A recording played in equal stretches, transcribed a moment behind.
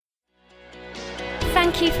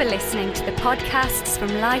Thank you for listening to the podcasts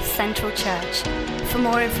from Life Central Church. For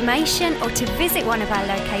more information or to visit one of our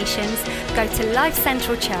locations, go to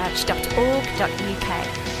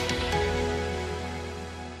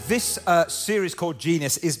lifecentralchurch.org.uk. This series called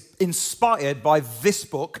Genius is inspired by this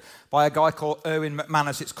book by a guy called Erwin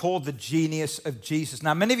McManus. It's called The Genius of Jesus.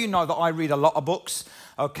 Now, many of you know that I read a lot of books,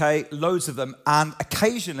 okay, loads of them, and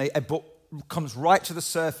occasionally a book comes right to the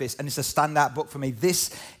surface and it's a standout book for me.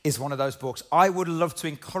 This is one of those books. I would love to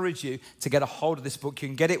encourage you to get a hold of this book. You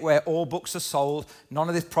can get it where all books are sold. None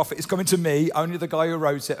of this profit is coming to me, only the guy who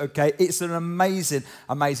wrote it, okay? It's an amazing,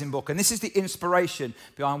 amazing book. And this is the inspiration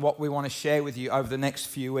behind what we want to share with you over the next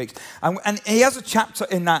few weeks. And he has a chapter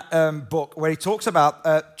in that book where he talks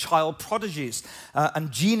about child prodigies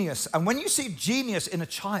and genius. And when you see genius in a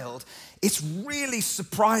child, it's really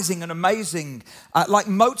surprising and amazing. Like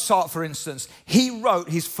Mozart, for instance, he wrote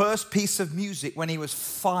his first piece of music when he was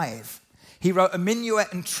 5. He wrote a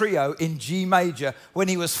minuet and trio in G major when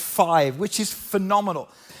he was 5, which is phenomenal.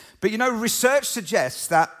 But you know, research suggests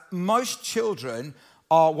that most children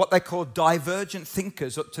are what they call divergent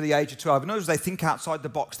thinkers up to the age of 12. In other words, they think outside the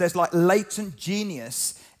box. There's like latent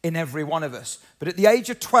genius in every one of us. But at the age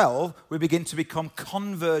of 12, we begin to become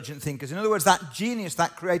convergent thinkers. In other words, that genius,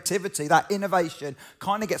 that creativity, that innovation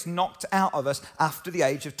kind of gets knocked out of us after the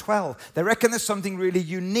age of 12. They reckon there's something really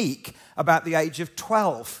unique about the age of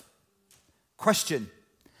 12. Question: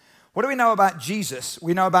 what do we know about Jesus?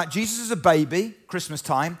 We know about Jesus as a baby, Christmas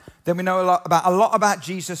time. Then we know a lot about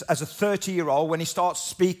Jesus as a 30-year-old when he starts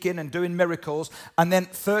speaking and doing miracles. And then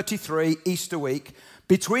 33, Easter week.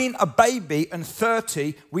 Between a baby and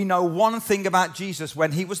 30, we know one thing about Jesus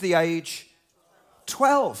when he was the age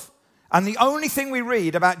 12. And the only thing we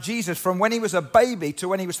read about Jesus from when he was a baby to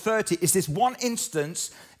when he was 30 is this one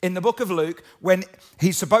instance in the book of Luke when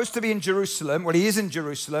he's supposed to be in Jerusalem. Well, he is in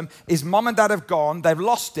Jerusalem. His mom and dad have gone. They've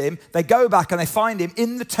lost him. They go back and they find him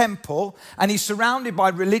in the temple, and he's surrounded by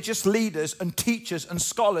religious leaders and teachers and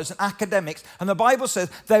scholars and academics. And the Bible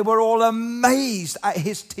says they were all amazed at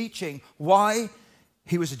his teaching. Why?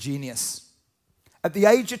 He was a genius. At the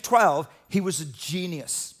age of 12, he was a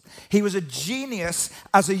genius. He was a genius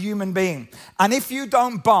as a human being. And if you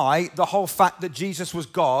don't buy the whole fact that Jesus was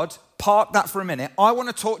God, park that for a minute. I want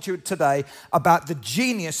to talk to you today about the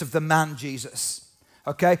genius of the man Jesus.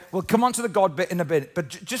 Okay? We'll come on to the God bit in a bit. But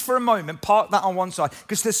just for a moment, park that on one side.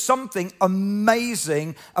 Because there's something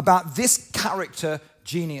amazing about this character,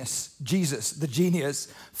 genius, Jesus, the genius.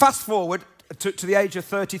 Fast forward to the age of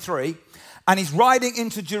 33. And he's riding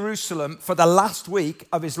into Jerusalem for the last week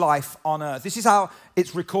of his life on earth. This is how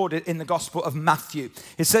it's recorded in the Gospel of Matthew.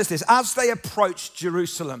 It says this: as they approached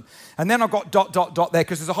Jerusalem. And then I've got ... there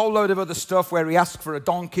because there's a whole load of other stuff where he asks for a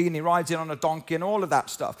donkey and he rides in on a donkey and all of that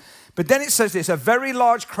stuff. But then it says this: a very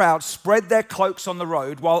large crowd spread their cloaks on the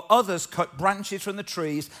road while others cut branches from the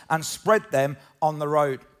trees and spread them on the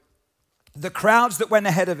road. The crowds that went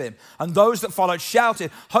ahead of him and those that followed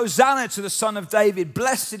shouted, "Hosanna to the Son of David.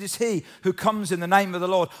 Blessed is he who comes in the name of the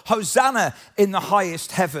Lord. Hosanna in the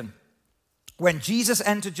highest heaven." When Jesus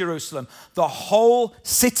entered Jerusalem, the whole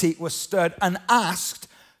city was stirred and asked,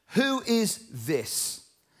 "Who is this?"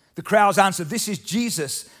 The crowds answered, "This is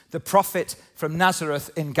Jesus, the prophet from Nazareth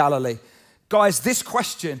in Galilee." Guys, this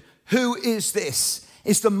question, who is this,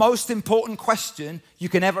 is the most important question you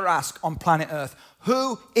can ever ask on planet Earth.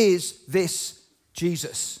 Who is this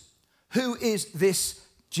Jesus? Who is this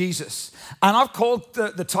Jesus? And I've called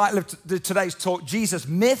the title of today's talk, Jesus,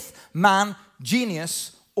 Myth, Man,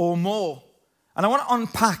 Genius, or More. And I want to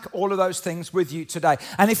unpack all of those things with you today.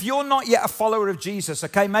 And if you're not yet a follower of Jesus,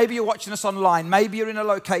 okay, maybe you're watching us online, maybe you're in a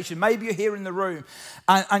location, maybe you're here in the room,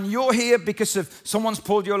 and you're here because of someone's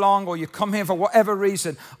pulled you along or you've come here for whatever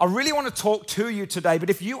reason, I really want to talk to you today. But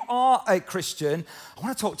if you are a Christian, I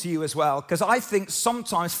want to talk to you as well, because I think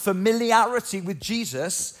sometimes familiarity with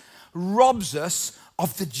Jesus robs us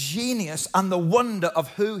of the genius and the wonder of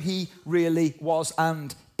who he really was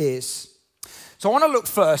and is. So I want to look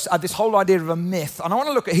first at this whole idea of a myth, and I want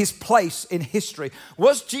to look at his place in history.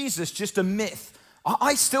 Was Jesus just a myth?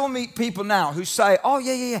 I still meet people now who say, "Oh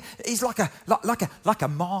yeah, he's like a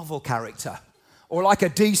Marvel character, or like a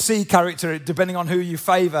DC character, depending on who you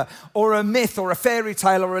favor, or a myth, or a fairy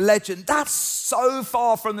tale, or a legend." That's so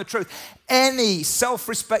far from the truth. Any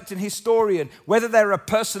self-respecting historian, whether they're a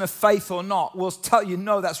person of faith or not, will tell you,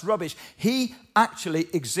 no, that's rubbish. He actually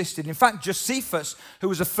existed. In fact, Josephus, who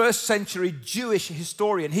was a first century Jewish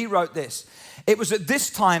historian, he wrote this: "It was at this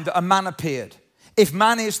time that a man appeared, if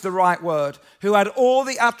man is the right word, who had all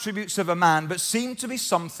the attributes of a man, but seemed to be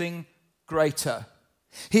something greater.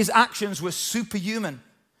 His actions were superhuman.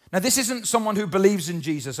 Now, this isn't someone who believes in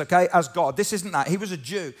Jesus, okay, as God. This isn't that. He was a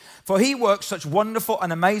Jew. For he worked such wonderful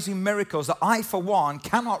and amazing miracles that I, for one,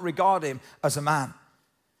 cannot regard him as a man.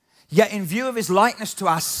 Yet in view of his likeness to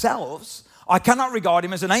ourselves, I cannot regard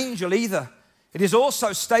him as an angel either. It is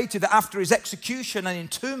also stated that after his execution and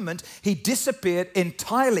entombment, he disappeared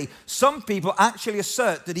entirely. Some people actually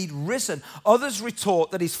assert that he'd risen. Others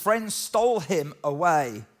retort that his friends stole him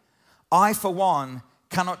away. I, for one,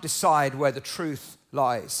 cannot decide where the truth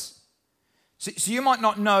lies. So you might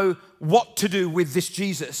not know what to do with this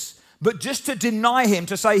Jesus, but just to deny him,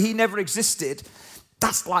 to say he never existed,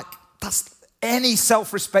 that's any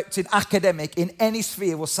self-respected academic in any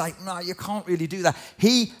sphere will say, no, you can't really do that.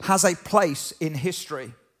 He has a place in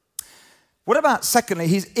history. What about, secondly,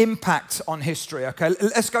 his impact on history? Okay,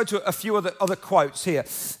 let's go to a few other quotes here.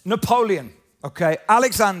 Napoleon, okay,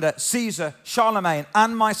 Alexander, Caesar, Charlemagne,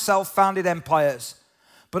 and myself founded empires.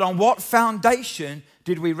 But on what foundation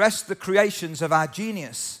did we rest the creations of our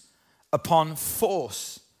genius? Upon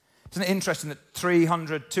force. Isn't it interesting that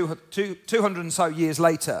 200 and so years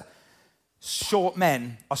later, short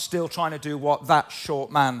men are still trying to do what that short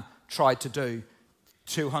man tried to do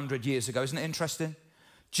 200 years ago? Isn't it interesting?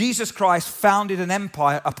 Jesus Christ founded an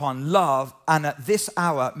empire upon love, and at this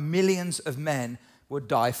hour, millions of men would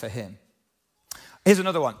die for him. Here's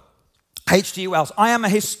another one. H.G. Wells, I am a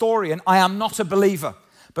historian, I am not a believer.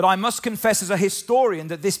 But I must confess as a historian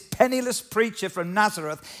that this penniless preacher from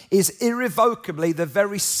Nazareth is irrevocably the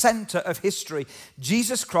very center of history.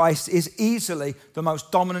 Jesus Christ is easily the most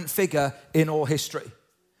dominant figure in all history.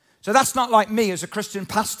 So that's not like me as a Christian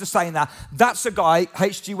pastor saying that. That's a guy,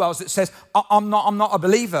 H.G. Wells, that says, I'm not a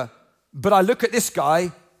believer. But I look at this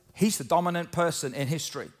guy, he's the dominant person in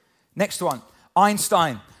history. Next one,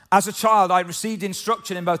 Einstein. As a child, I received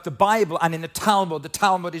instruction in both the Bible and in the Talmud. The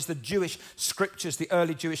Talmud is the Jewish scriptures, the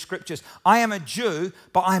early Jewish scriptures. I am a Jew,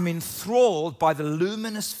 but I'm enthralled by the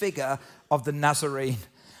luminous figure of the Nazarene.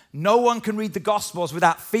 No one can read the Gospels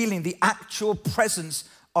without feeling the actual presence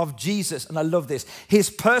of Jesus. And I love this. His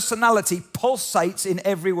personality pulsates in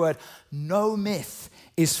every word. No myth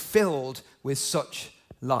is filled with such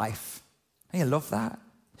life. Don't you love that?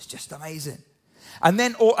 It's just amazing. And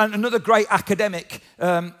then another great academic,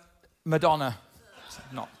 Madonna.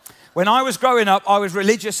 Not. When I was growing up, I was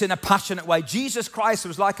religious in a passionate way. Jesus Christ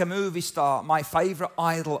was like a movie star, my favorite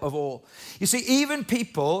idol of all. You see, even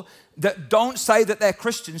people that don't say that they're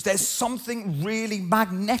Christians, there's something really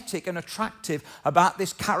magnetic and attractive about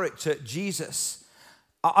this character, Jesus.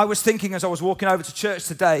 I was thinking as I was walking over to church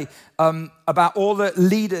today about all the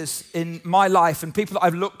leaders in my life and people that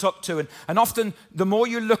I've looked up to. And often the more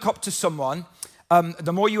you look up to someone,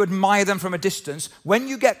 the more you admire them from a distance, when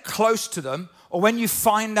you get close to them or when you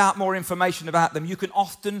find out more information about them, you can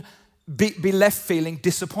often be left feeling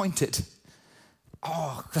disappointed.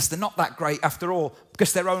 Oh, because they're not that great after all,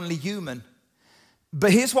 because they're only human.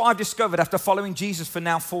 But here's what I've discovered after following Jesus for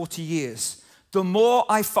now 40 years. The more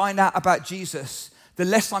I find out about Jesus, the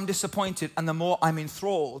less I'm disappointed and the more I'm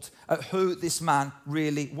enthralled at who this man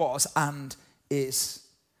really was and is.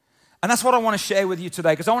 And that's what I want to share with you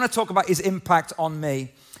today, because I want to talk about his impact on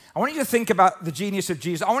me. I want you to think about the genius of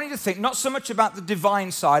Jesus. I want you to think not so much about the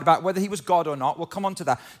divine side, about whether he was God or not. We'll come on to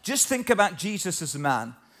that. Just think about Jesus as a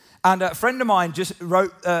man. And a friend of mine just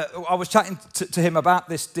wrote, I was chatting to him about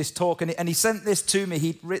this talk, and he sent this to me.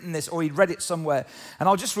 He'd written this, or he'd read it somewhere. And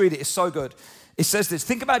I'll just read it. It's so good. It says this: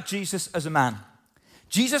 think about Jesus as a man.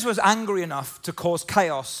 Jesus was angry enough to cause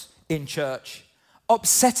chaos in church,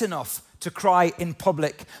 upset enough to cry in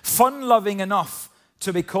public, fun-loving enough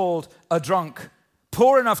to be called a drunk,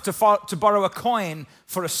 poor enough to borrow a coin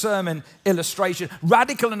for a sermon illustration,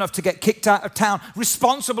 radical enough to get kicked out of town,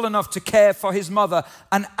 responsible enough to care for his mother,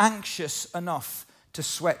 and anxious enough to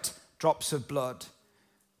sweat drops of blood.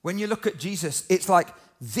 When you look at Jesus, it's like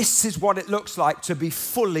this is what it looks like to be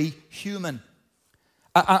fully human.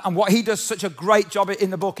 And what he does such a great job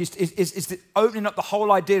in the book is opening up the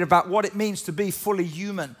whole idea about what it means to be fully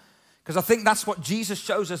human. Because I think that's what Jesus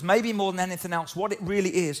shows us, maybe more than anything else, what it really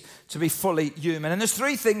is to be fully human. And there's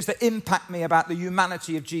three things that impact me about the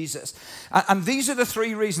humanity of Jesus. And these are the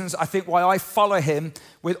three reasons, I think, why I follow him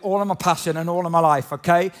with all of my passion and all of my life,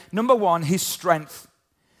 okay? Number one, his strength.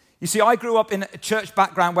 You see, I grew up in a church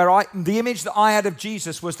background where the image that I had of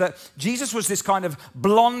Jesus was that Jesus was this kind of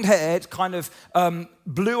blonde-haired, kind of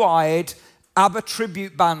blue-eyed, ABBA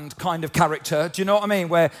tribute band kind of character. Do you know what I mean?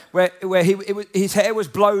 Where his hair was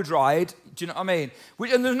blow-dried. Do you know what I mean?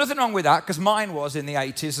 And there's nothing wrong with that, because mine was in the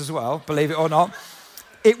 80s as well, believe it or not.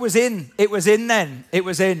 It was in then.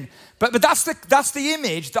 But that's the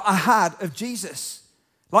image that I had of Jesus.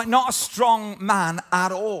 Like, not a strong man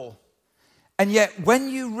at all. And yet, when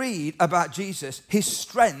you read about Jesus, his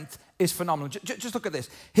strength is phenomenal. Just look at this.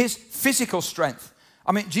 His physical strength.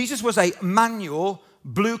 I mean, Jesus was a manual,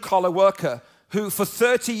 blue-collar worker who for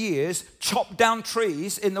 30 years chopped down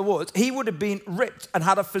trees in the woods. He would have been ripped and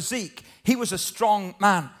had a physique. He was a strong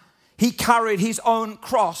man. He carried his own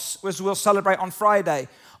cross, as we'll celebrate on Friday,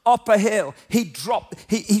 up a hill. He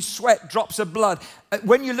sweat drops of blood.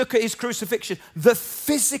 When you look at his crucifixion, the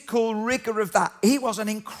physical rigor of that, he was an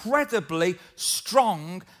incredibly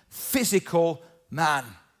strong physical man.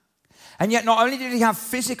 And yet not only did he have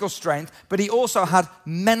physical strength, but he also had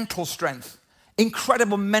mental strength.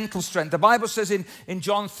 Incredible mental strength. The Bible says in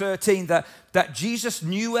John 13 that Jesus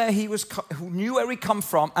knew where he come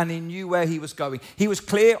from, and he knew where he was going. He was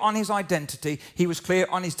clear on his identity. He was clear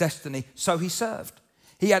on his destiny. So he served.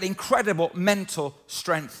 He had incredible mental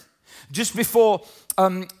strength. Just before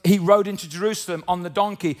he rode into Jerusalem on the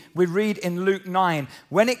donkey, we read in Luke 9,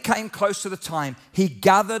 when it came close to the time, he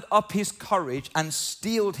gathered up his courage and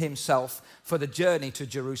steeled himself for the journey to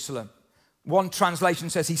Jerusalem. One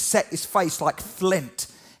translation says he set his face like flint.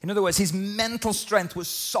 In other words, his mental strength was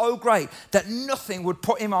so great that nothing would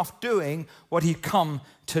put him off doing what he'd come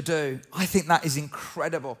to do. I think that is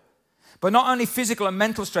incredible. But not only physical and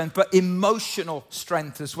mental strength, but emotional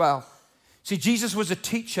strength as well. See, Jesus was a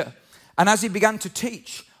teacher. And as he began to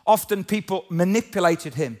teach, often people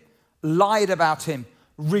manipulated him, lied about him,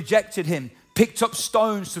 rejected him, picked up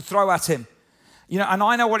stones to throw at him. You know, and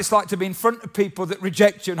I know what it's like to be in front of people that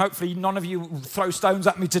reject you, and hopefully none of you will throw stones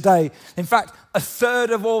at me today. In fact,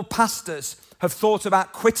 1/3 of all pastors have thought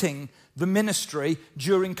about quitting the ministry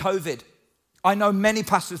during COVID. I know many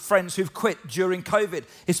pastors' friends who've quit during COVID.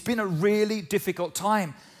 It's been a really difficult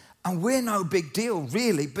time. And we're no big deal,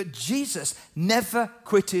 really, but Jesus never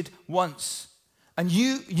quitted once. And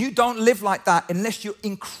you don't live like that unless you're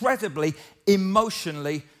incredibly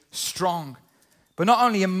emotionally strong. But not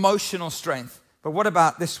only emotional strength, but what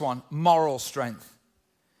about this one? Moral strength.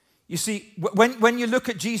 You see, when you look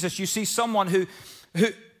at Jesus, you see someone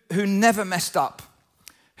who never messed up,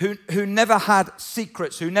 who never had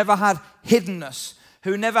secrets, who never had hiddenness,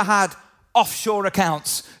 who never had offshore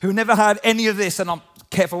accounts, who never had any of this, and I'm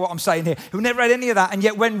careful what I'm saying here, who never had any of that. And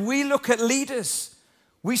yet when we look at leaders,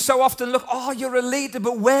 we so often look, oh, you're a leader,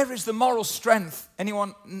 but where is the moral strength?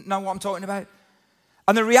 Anyone know what I'm talking about?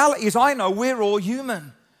 And the reality is, I know we're all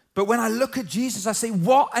human. But when I look at Jesus, I say,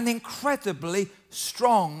 what an incredibly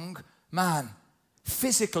strong man.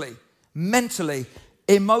 Physically, mentally,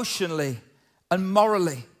 emotionally, and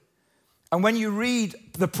morally. And when you read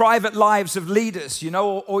the private lives of leaders, you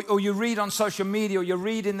know, or you read on social media, or you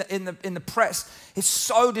read in the press, it's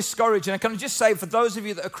so discouraging. And can I just say, for those of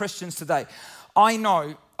you that are Christians today, I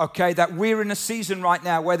know, okay, that we're in a season right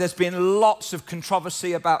now where there's been lots of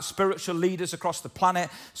controversy about spiritual leaders across the planet,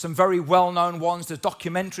 some very well-known ones, there's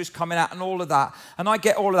documentaries coming out and all of that. And I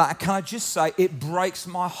get all of that. And can I just say, it breaks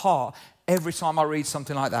my heart every time I read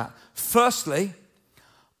something like that. Firstly,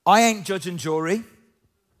 I ain't judge and jury,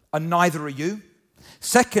 and neither are you.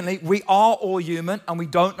 Secondly, we are all human and we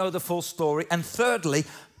don't know the full story. And thirdly,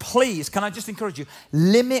 please, can I just encourage you,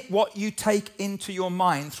 limit what you take into your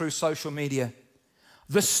mind through social media.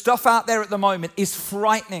 The stuff out there at the moment is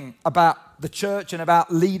frightening about the church and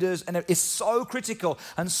about leaders, and it's so critical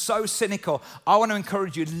and so cynical. I want to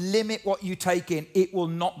encourage you, limit what you take in. It will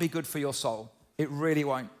not be good for your soul. It really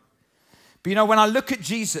won't. But you know, when I look at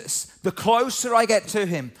Jesus, the closer I get to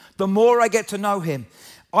him, the more I get to know him,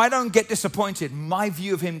 I don't get disappointed. My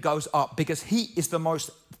view of him goes up because he is the most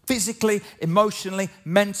physically, emotionally,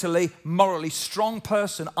 mentally, morally strong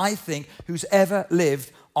person, I think, who's ever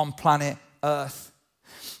lived on planet Earth.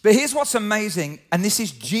 But here's what's amazing, and this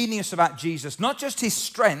is genius about Jesus. Not just his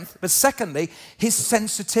strength, but secondly, his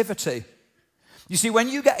sensitivity. You see, when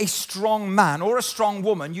you get a strong man or a strong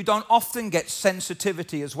woman, you don't often get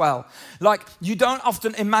sensitivity as well. Like, you don't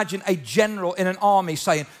often imagine a general in an army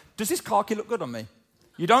saying, does this khaki look good on me?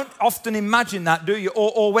 You don't often imagine that, do you?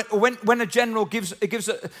 Or when a general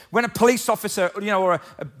when a police officer, you know, or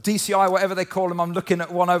a DCI, whatever they call them, I'm looking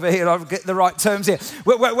at one over here, I'll get the right terms here.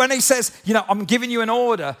 When he says, you know, I'm giving you an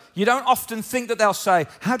order, you don't often think that they'll say,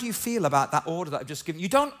 how do you feel about that order that I've just given you? You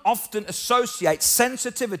don't often associate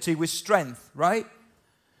sensitivity with strength, right?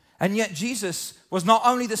 And yet Jesus was not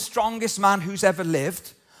only the strongest man who's ever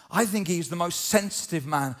lived, I think he's the most sensitive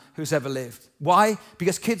man who's ever lived. Why?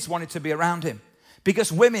 Because kids wanted to be around him.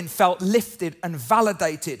 Because women felt lifted and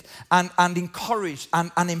validated and encouraged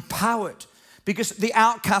and empowered. Because the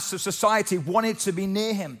outcasts of society wanted to be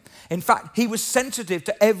near him. In fact, he was sensitive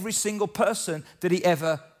to every single person that he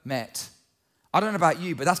ever met. I don't know about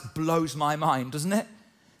you, but that blows my mind, doesn't it?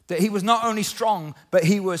 That he was not only strong, but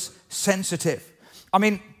he was sensitive. I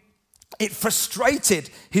mean, it frustrated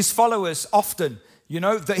his followers often,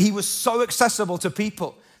 that he was so accessible to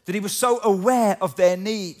people, that he was so aware of their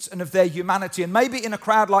needs and of their humanity. And maybe in a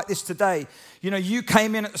crowd like this today, you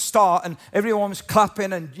came in at the start and everyone was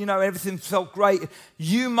clapping and, everything felt great.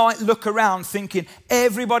 You might look around thinking,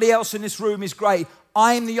 everybody else in this room is great.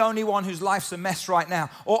 I'm the only one whose life's a mess right now.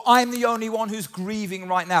 Or I'm the only one who's grieving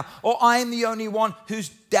right now. Or I'm the only one who's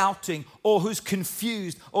doubting or who's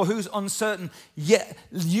confused or who's uncertain. Yet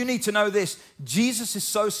you need to know this. Jesus is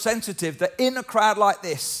so sensitive that in a crowd like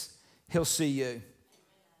this, he'll see you.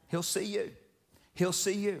 He'll see you. He'll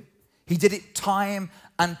see you. He did it time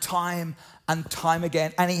and time and time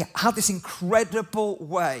again. And he had this incredible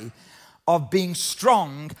way of being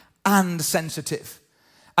strong and sensitive.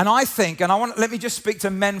 And I think, let me just speak to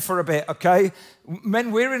men for a bit, okay?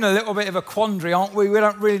 Men, we're in a little bit of a quandary, aren't we? We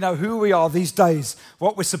don't really know who we are these days,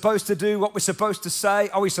 what we're supposed to do, what we're supposed to say.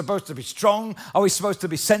 Are we supposed to be strong? Are we supposed to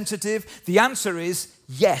be sensitive? The answer is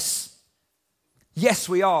yes. Yes,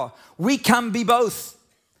 we are. We can be both.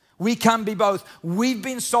 We can be both. We've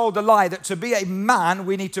been sold a lie that to be a man,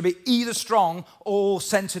 we need to be either strong or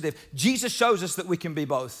sensitive. Jesus shows us that we can be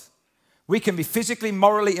both. We can be physically,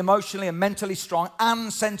 morally, emotionally, and mentally strong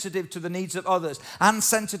and sensitive to the needs of others, and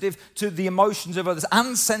sensitive to the emotions of others,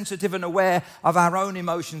 and sensitive and aware of our own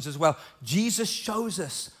emotions as well. Jesus shows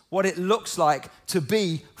us what it looks like to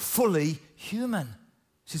be fully human.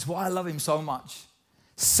 This is why I love him so much.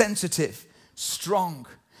 Sensitive, strong.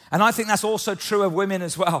 And I think that's also true of women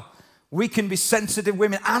as well. We can be sensitive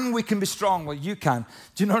women and we can be strong. Well, you can.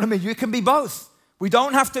 Do you know what I mean? You can be both. We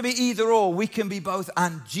don't have to be either or. We can be both.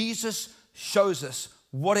 And Jesus shows us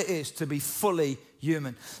what it is to be fully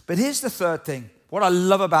human. But here's the third thing. What I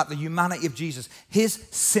love about the humanity of Jesus, his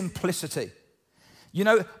simplicity.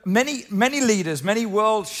 Many leaders, many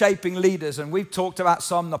world-shaping leaders, and we've talked about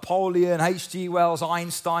some, Napoleon, H.G. Wells,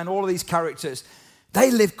 Einstein, all of these characters,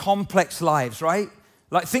 they live complex lives, right?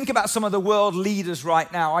 Like, think about some of the world leaders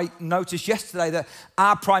right now. I noticed yesterday that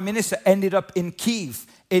our prime minister ended up in Kyiv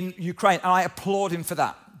in Ukraine, and I applaud him for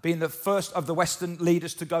that, being the first of the Western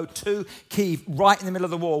leaders to go to Kyiv, right in the middle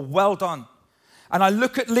of the war. Well done. And I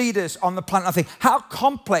look at leaders on the planet, I think, how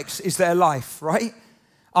complex is their life, right?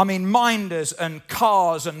 I mean, minders and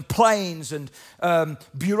cars and planes and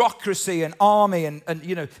bureaucracy and army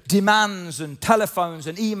and demands and telephones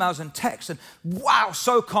and emails and texts. And wow,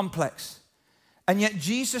 so complex. And yet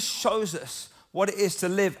Jesus shows us what it is to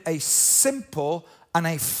live a simple and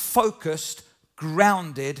a focused,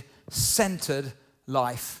 grounded, centered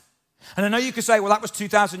life. And I know you could say, well, that was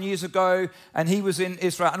 2,000 years ago and he was in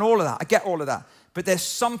Israel and all of that. I get all of that. But there's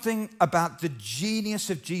something about the genius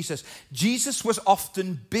of Jesus. Jesus was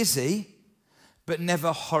often busy, but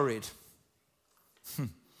never hurried.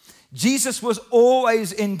 Jesus was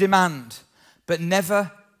always in demand, but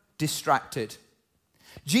never distracted.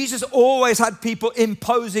 Jesus always had people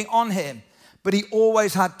imposing on him, but he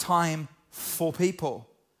always had time for people.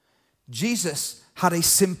 Jesus had a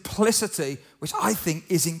simplicity which I think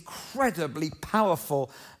is incredibly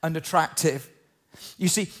powerful and attractive. You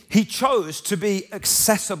see, he chose to be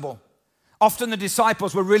accessible. Often the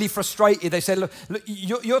disciples were really frustrated. They said, look,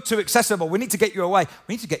 you're too accessible. We need to get you away.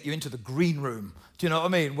 We need to get you into the green room. Do you know what I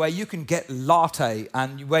mean? Where you can get latte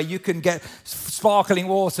and where you can get sparkling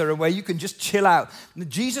water and where you can just chill out.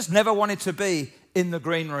 Jesus never wanted to be in the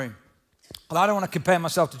green room. Well, I don't want to compare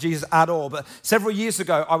myself to Jesus at all, but several years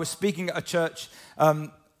ago, I was speaking at a church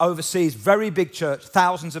overseas, very big church,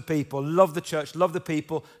 thousands of people, love the church, love the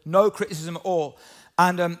people, no criticism at all.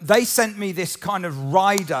 And they sent me this kind of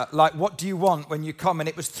rider, like, what do you want when you come? And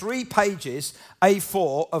it was 3 pages,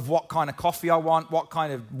 A4, of what kind of coffee I want, what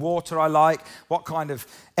kind of water I like, what kind of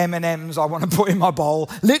M&Ms I want to put in my bowl,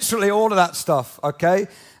 literally all of that stuff, okay?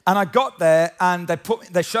 And I got there and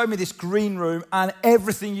they showed me this green room and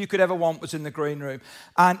everything you could ever want was in the green room.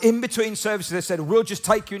 And in between services, they said, we'll just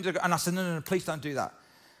take you into the... And I said, no, please don't do that.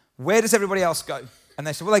 Where does everybody else go? And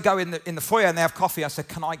they said, well, they go in the foyer and they have coffee. I said,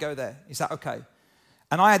 can I go there? Is that okay?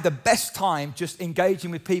 And I had the best time just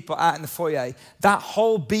engaging with people out in the foyer. That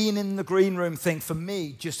whole being in the green room thing for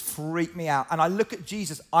me just freaked me out. And I look at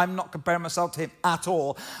Jesus, I'm not comparing myself to him at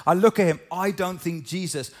all. I look at him, I don't think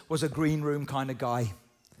Jesus was a green room kind of guy.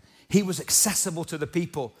 He was accessible to the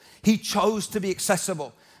people. He chose to be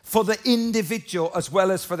accessible for the individual as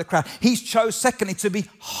well as for the crowd. He chose, secondly, to be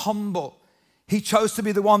humble. He chose to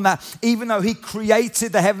be the one that, even though he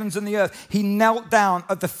created the heavens and the earth, he knelt down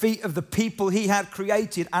at the feet of the people he had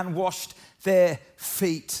created and washed their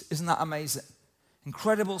feet. Isn't that amazing?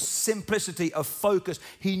 Incredible simplicity of focus.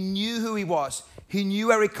 He knew who he was. He knew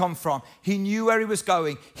where he'd come from. He knew where he was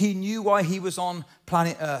going. He knew why he was on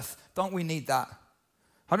planet Earth. Don't we need that?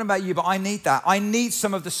 I don't know about you, but I need that. I need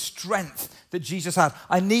some of the strength that Jesus had.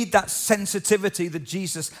 I need that sensitivity that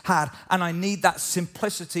Jesus had. And I need that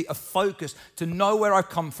simplicity of focus to know where I've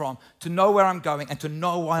come from, to know where I'm going, and to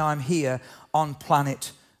know why I'm here on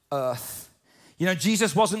planet Earth. You know,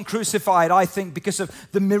 Jesus wasn't crucified, I think, because of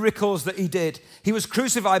the miracles that he did. He was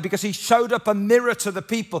crucified because he showed up a mirror to the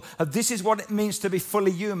people of this is what it means to be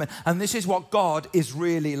fully human, and this is what God is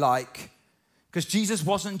really like. Because Jesus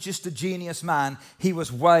wasn't just a genius man, he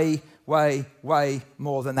was way, way, way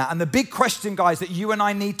more than that. And the big question, guys, that you and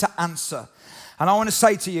I need to answer, and I want to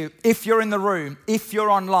say to you, if you're in the room, if you're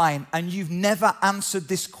online, and you've never answered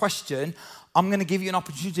this question, I'm going to give you an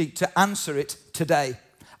opportunity to answer it today.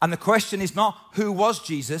 And the question is not who was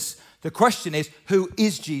Jesus, the question is who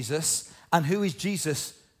is Jesus, and who is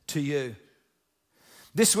Jesus to you?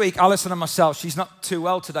 This week, Alison and myself, she's not too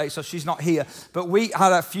well today, so she's not here, but we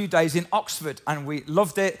had a few days in Oxford, and we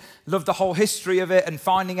loved it, loved the whole history of it, and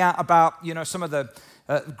finding out about, you know, some of the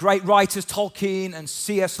great writers, Tolkien and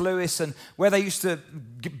C.S. Lewis, and where they used to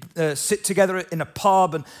sit together in a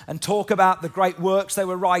pub and talk about the great works they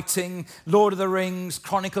were writing, Lord of the Rings,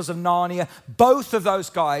 Chronicles of Narnia. Both of those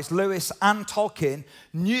guys, Lewis and Tolkien,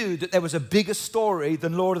 knew that there was a bigger story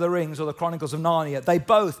than Lord of the Rings or the Chronicles of Narnia. They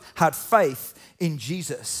both had faith in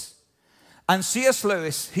Jesus. And C.S.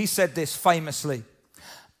 Lewis, he said this famously,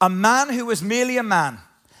 "A man who was merely a man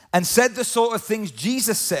and said the sort of things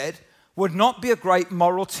Jesus said would not be a great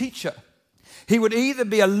moral teacher. He would either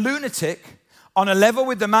be a lunatic on a level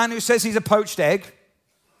with the man who says he's a poached egg,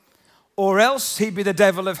 or else he'd be the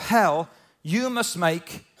devil of hell. You must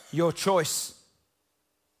make your choice."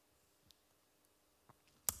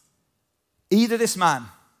 Either this man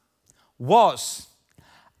was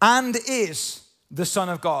and is the Son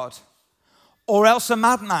of God, or else a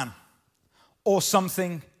madman, or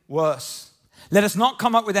something worse. Let us not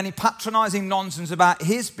come up with any patronizing nonsense about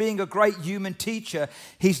his being a great human teacher.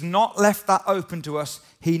 He's not left that open to us.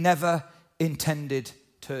 He never intended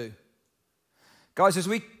to. Guys, as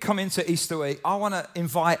we come into Easter week, I want to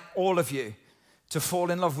invite all of you to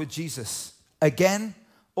fall in love with Jesus again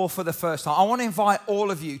or for the first time. I want to invite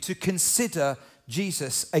all of you to consider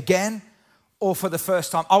Jesus again or for the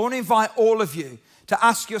first time. I want to invite all of you to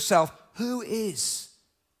ask yourself, who is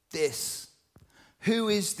this? Who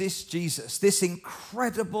is this Jesus? This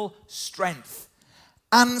incredible strength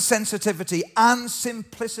and sensitivity and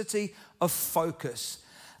simplicity of focus.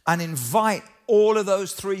 And invite all of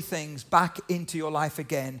those three things back into your life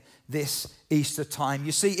again this Easter time.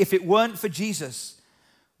 You see, if it weren't for Jesus,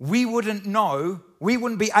 we wouldn't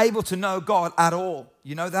be able to know God at all.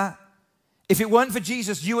 You know that? If it weren't for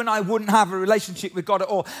Jesus, you and I wouldn't have a relationship with God at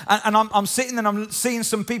all. And I'm sitting and I'm seeing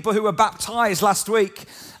some people who were baptized last week.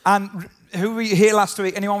 And who were you here last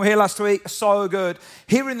week? Anyone were here last week? So good.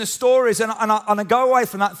 Hearing the stories, and I go away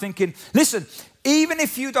from that thinking, listen, even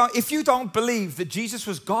if you don't believe that Jesus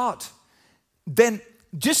was God, then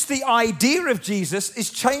just the idea of Jesus is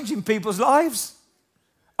changing people's lives.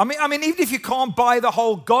 I mean, even if you can't buy the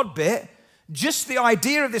whole God bit, just the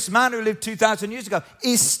idea of this man who lived 2,000 years ago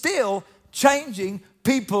is still changing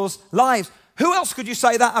people's lives. Who else could you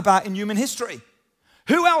say that about in human history?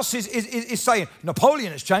 Who else is saying,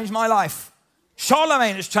 Napoleon has changed my life,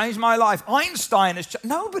 Charlemagne has changed my life, Einstein has changed?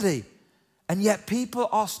 Nobody. And yet people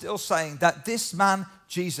are still saying that this man,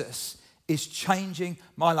 Jesus, is changing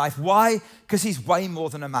my life. Why? Because he's way more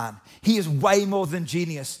than a man. He is way more than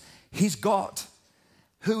genius. He's God.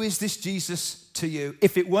 Who is this Jesus to you?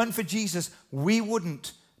 If it weren't for Jesus, we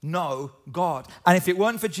wouldn't know God. And if it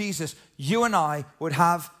weren't for Jesus, you and I would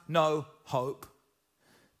have no hope.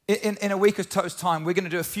 In a week or so's time, we're going to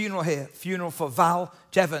do a funeral here, funeral for Val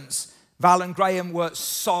Jevons. Val and Graham were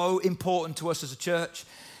so important to us as a church.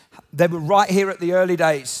 They were right here at the early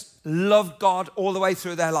days, loved God all the way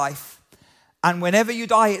through their life. And whenever you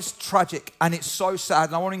die, it's tragic and it's so sad.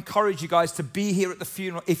 And I want to encourage you guys to be here at the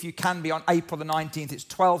funeral if you can be on April the 19th. It's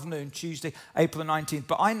 12 noon, Tuesday, April the 19th.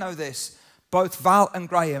 But I know this, both Val and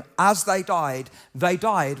Graham, as they died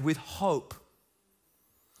with hope.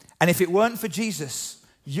 And if it weren't for Jesus,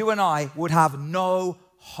 you and I would have no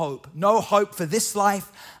hope. No hope for this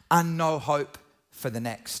life and no hope for the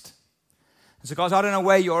next. And so guys, I don't know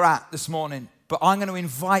where you're at this morning, but I'm going to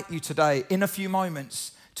invite you today in a few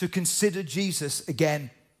moments to consider Jesus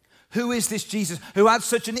again. Who is this Jesus who had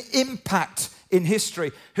such an impact in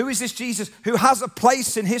history? Who is this Jesus who has a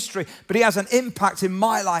place in history, but he has an impact in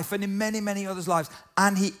my life and in many, many others' lives.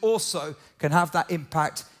 And he also can have that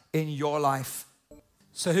impact in your life.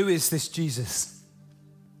 So who is this Jesus?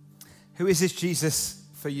 Who is this Jesus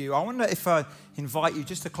for you? I wonder if I invite you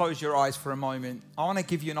just to close your eyes for a moment. I want to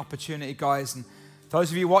give you an opportunity, guys, and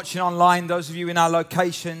those of you watching online, those of you in our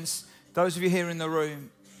locations, those of you here in the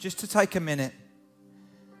room, just to take a minute.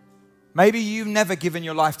 Maybe you've never given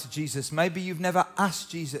your life to Jesus. Maybe you've never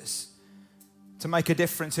asked Jesus to make a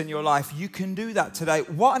difference in your life. You can do that today.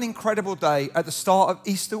 What an incredible day at the start of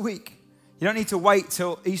Easter week. You don't need to wait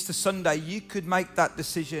till Easter Sunday. You could make that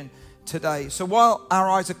decision today. So while our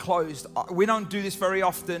eyes are closed, we don't do this very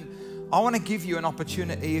often. I want to give you an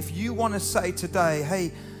opportunity. If you want to say today,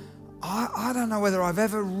 hey, I don't know whether I've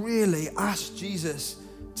ever really asked Jesus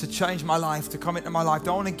to change my life, to come into my life.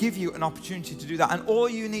 I want to give you an opportunity to do that. And all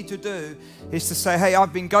you need to do is to say, hey,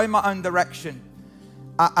 I've been going my own direction.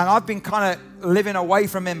 And I've been kind of living away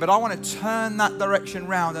from him, but I want to turn that direction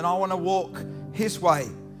round and I want to walk his way.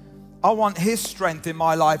 I want his strength in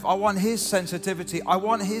my life. I want his sensitivity. I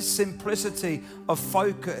want his simplicity of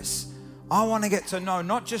focus. I want to get to know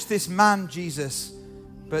not just this man, Jesus,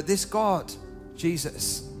 but this God,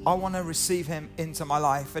 Jesus. I want to receive him into my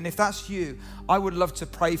life. And if that's you, I would love to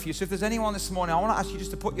pray for you. So if there's anyone this morning, I want to ask you just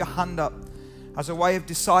to put your hand up as a way of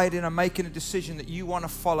deciding and making a decision that you want to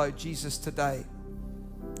follow Jesus today.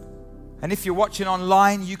 And if you're watching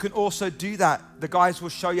online, you can also do that. The guys will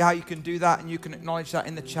show you how you can do that, and you can acknowledge that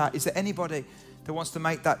in the chat. Is there anybody that wants to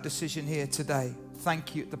make that decision here today?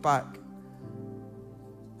 Thank you at the back.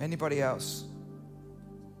 Anybody else?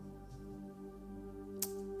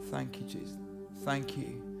 Thank you, Jesus. Thank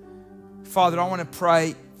you. Father, I want to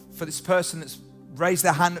pray for this person that's raised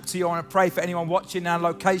their hand up to you. I want to pray for anyone watching our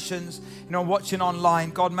locations, anyone watching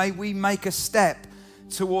online. God, may we make a step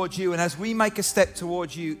towards you. And as we make a step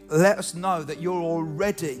towards you, let us know that you're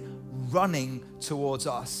already running towards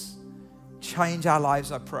us. Change our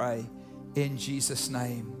lives, I pray, in Jesus'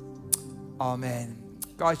 name. Amen.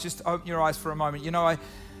 Guys, just open your eyes for a moment. You know,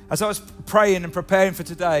 as I was praying and preparing for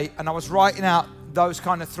today, and I was writing out those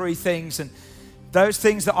kind of three things, and those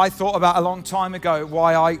things that I thought about a long time ago,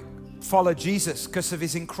 why I follow Jesus, because of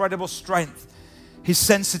his incredible strength, his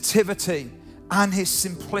sensitivity, and his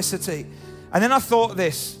simplicity. And then I thought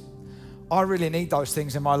this, I really need those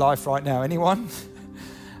things in my life right now. Anyone?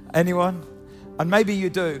 Anyone? And maybe you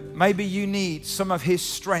do. Maybe you need some of his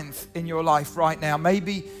strength in your life right now.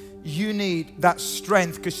 Maybe you need that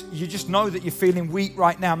strength because you just know that you're feeling weak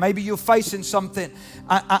right now. Maybe you're facing something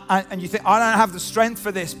and you think, I don't have the strength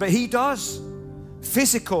for this, but he does.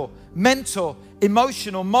 Physical, mental,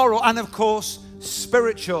 emotional, moral, and of course,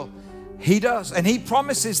 spiritual. He does. And he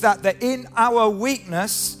promises that in our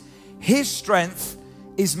weakness, his strength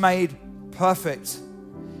is made perfect.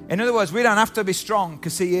 In other words, we don't have to be strong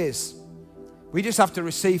because he is. We just have to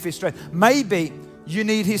receive his strength. Maybe you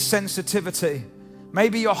need his sensitivity.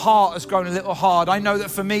 Maybe your heart has grown a little hard. I know that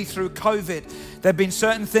for me through COVID, there have been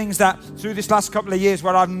certain things that through this last couple of years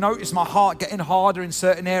where I've noticed my heart getting harder in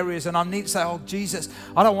certain areas, and I need to say, oh, Jesus,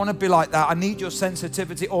 I don't want to be like that. I need your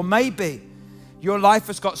sensitivity. Or maybe your life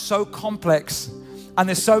has got so complex and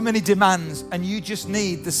there's so many demands and you just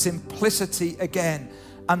need the simplicity again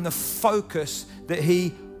and the focus that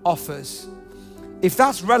he offers. If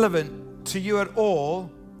that's relevant to you at all,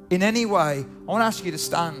 in any way, I want to ask you to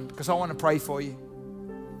stand because I want to pray for you.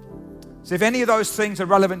 So if any of those things are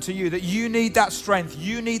relevant to you, that you need that strength,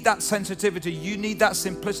 you need that sensitivity, you need that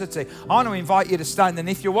simplicity, I want to invite you to stand. And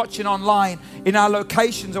if you're watching online in our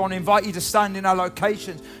locations, I want to invite you to stand in our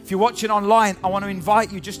locations. If you're watching online, I want to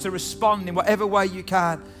invite you just to respond in whatever way you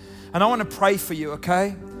can. And I want to pray for you, okay?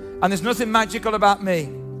 And there's nothing magical about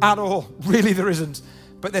me at all. Really, there isn't.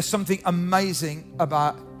 But there's something amazing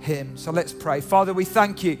about him. So let's pray. Father, we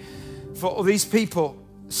thank you for all these people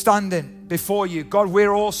standing before you. God,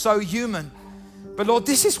 we're all so human. But Lord,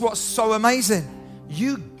 this is what's so amazing.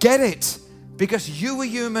 You get it because you were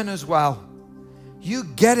human as well. You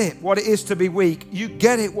get it, what it is to be weak. You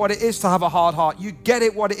get it, what it is to have a hard heart. You get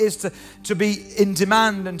it, what it is to be in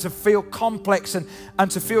demand and to feel complex and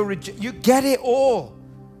to feel you get it all.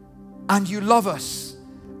 And you love us.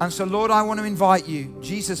 And so, Lord, I want to invite you,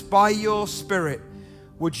 Jesus, by your Spirit,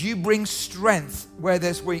 would you bring strength where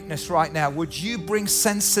there's weakness right now? Would you bring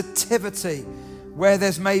sensitivity where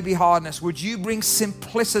there's maybe hardness? Would you bring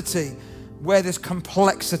simplicity where there's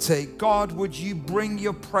complexity? God, would you bring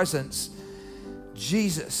your presence?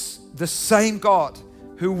 Jesus, the same God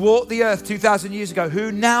who walked the earth 2,000 years ago,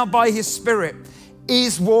 who now by his Spirit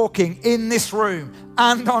is walking in this room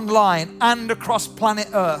and online and across planet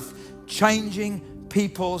Earth, changing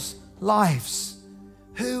people's lives.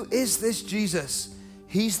 Who is this Jesus?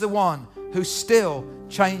 He's the one who still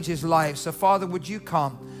changes lives. So Father, would you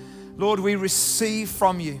come Lord, we receive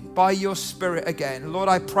from you by your Spirit again. Lord,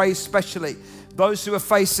 I pray especially those who are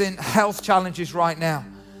facing health challenges right now,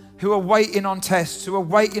 who are waiting on tests, who are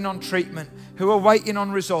waiting on treatment, who are waiting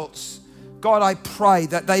on results. God, I pray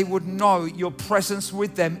that they would know your presence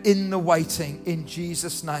with them in the waiting, in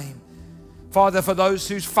Jesus' name. Father, for those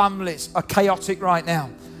whose families are chaotic right now,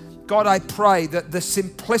 God, I pray that the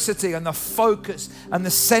simplicity and the focus and the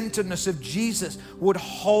centeredness of Jesus would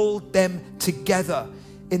hold them together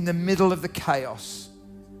in the middle of the chaos.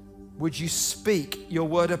 Would you speak your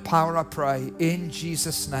word of power, I pray, in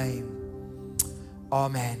Jesus' name.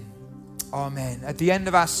 Amen. Amen. At the end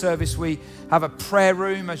of our service, we have a prayer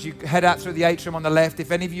room as you head out through the atrium on the left.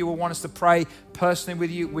 If any of you will want us to pray personally with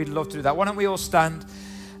you, we'd love to do that. Why don't we all stand?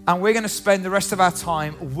 And we're going to spend the rest of our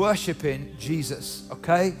time worshiping Jesus,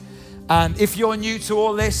 okay? And if you're new to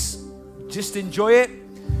all this, just enjoy it.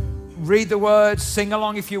 Read the words, sing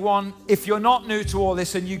along if you want. If you're not new to all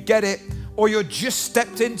this and you get it, or you're just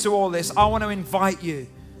stepped into all this, I want to invite you.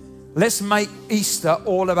 Let's make Easter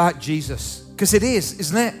all about Jesus. Because it is,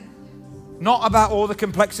 isn't it? Not about all the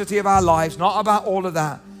complexity of our lives, not about all of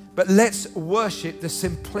that. But let's worship the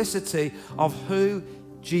simplicity of who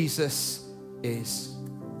Jesus is.